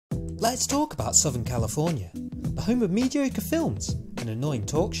Let's talk about Southern California, the home of mediocre films and annoying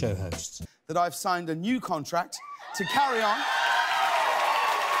talk show hosts. That I've signed a new contract to carry on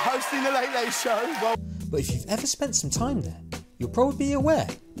hosting the Late Late Show. Well, but if you've ever spent some time there, you'll probably be aware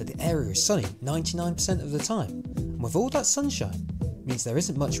that the area is sunny 99% of the time, and with all that sunshine, means there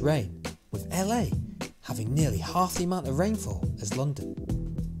isn't much rain, with LA having nearly half the amount of rainfall as London.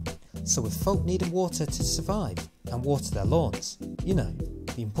 So with folk needing water to survive and water their lawns, you know,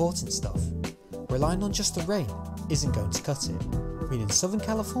 the important stuff, relying on just the rain isn't going to cut it, meaning Southern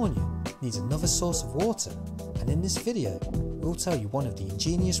California needs another source of water, and in this video we'll tell you one of the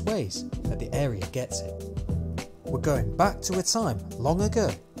ingenious ways that the area gets it. We're going back to a time long ago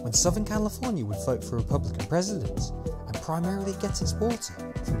when Southern California would vote for Republican presidents and primarily get its water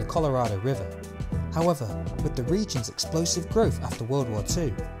from the Colorado River. However, with the region's explosive growth after World War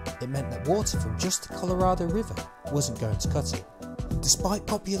II, it meant that water from just the Colorado River wasn't going to cut it. Despite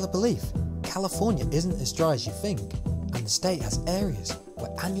popular belief, California isn't as dry as you think, and the state has areas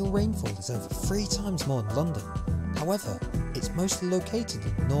where annual rainfall is over 3 times more than London. However, it's mostly located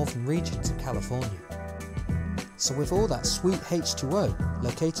in the northern regions of California. So with all that sweet H2O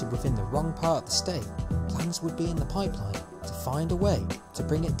located within the wrong part of the state, plans would be in the pipeline to find a way to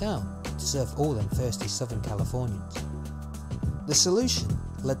bring it down to serve all them thirsty Southern Californians. The solution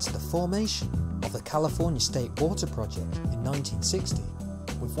led to the formation of the California State Water Project in 1960,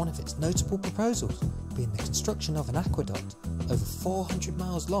 with one of its notable proposals being the construction of an aqueduct over 400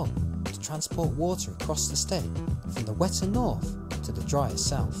 miles long to transport water across the state from the wetter north to the drier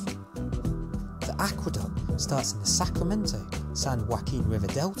south. The aqueduct starts in the Sacramento-San Joaquin River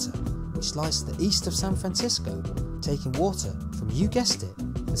Delta, which lies to the east of San Francisco, taking water from, you guessed it,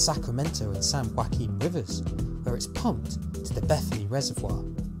 the Sacramento and San Joaquin rivers, where it's pumped to the Bethany Reservoir.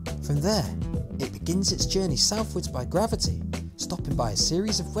 From there, it begins its journey southwards by gravity, stopping by a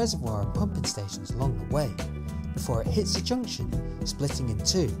series of reservoir and pumping stations along the way, before it hits a junction, splitting in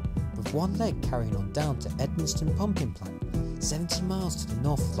two, with one leg carrying on down to Edmonston Pumping Plant, 70 miles to the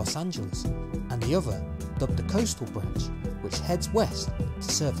north of Los Angeles, and the other, dubbed the Coastal Branch, which heads west to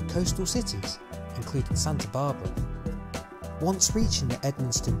serve the coastal cities, including Santa Barbara. Once reaching the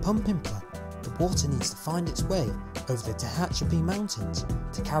Edmonston Pumping Plant, the water needs to find its way over the Tehachapi Mountains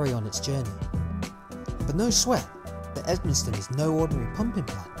to carry on its journey. But no sweat, the Edmonston is no ordinary pumping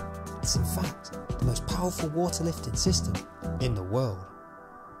plant. It's in fact the most powerful water lifting system in the world.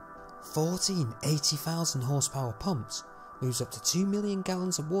 14 80,000 horsepower pumps moves up to 2 million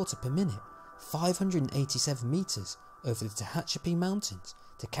gallons of water per minute, 587 metres over the Tehachapi Mountains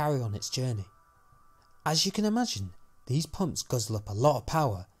to carry on its journey. As you can imagine, these pumps guzzle up a lot of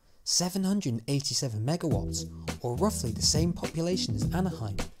power, 787 megawatts, or roughly the same population as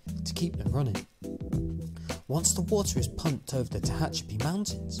Anaheim, to keep them running. Once the water is pumped over the Tehachapi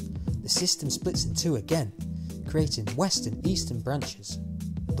Mountains, the system splits in two again, creating west and eastern branches.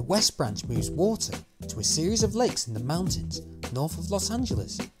 The west branch moves water to a series of lakes in the mountains north of Los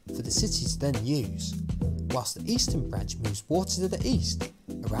Angeles for the city to then use, whilst the eastern branch moves water to the east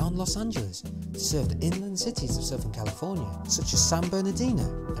around Los Angeles to serve the inland cities of Southern California, such as San Bernardino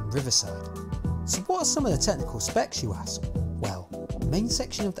and Riverside. So what are some of the technical specs, you ask? Well, the main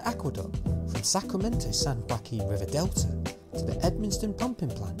section of the aqueduct from Sacramento-San Joaquin River Delta to the Edmonston Pumping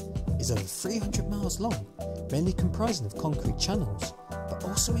Plant is over 300 miles long, mainly comprising of concrete channels, but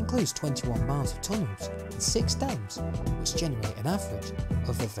also includes 21 miles of tunnels and 6 dams, which generate an average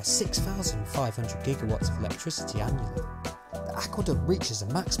of over 6,500 gigawatts of electricity annually. The aqueduct reaches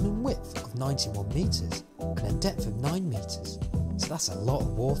a maximum width of 91 metres and a depth of 9 metres, so that's a lot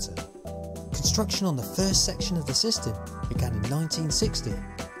of water. Construction on the first section of the system began in 1960,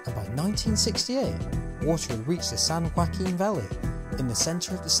 and by 1968 water had reached the San Joaquin Valley in the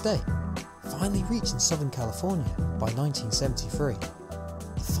centre of the state, finally reaching Southern California by 1973.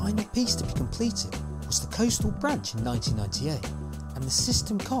 The final piece to be completed was the Coastal Branch in 1998, and the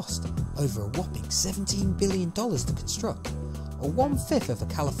system cost over a whopping $17 billion to construct, or 1/5 of a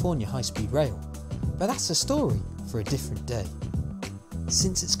California high-speed rail, but that's a story for a different day.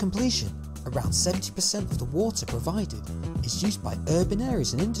 Since its completion, around 70% of the water provided is used by urban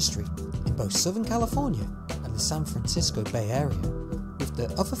areas and industry in both Southern California and the San Francisco Bay Area, with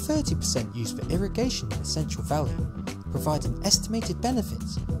the other 30% used for irrigation in the Central Valley, providing estimated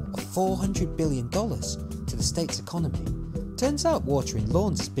benefits of $400 billion to the state's economy. Turns out watering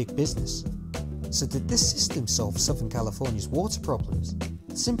lawns is big business. So did this system solve Southern California's water problems?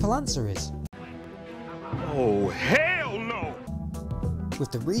 The simple answer is, oh hell no!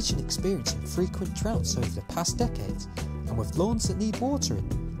 With the region experiencing frequent droughts over the past decades, and with lawns that need watering,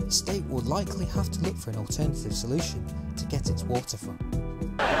 the state will likely have to look for an alternative solution to get its water from.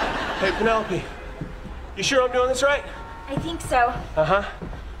 Hey, Penelope. You sure I'm doing this right? I think so. Uh-huh.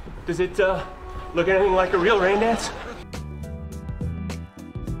 Does it look anything like a real rain dance?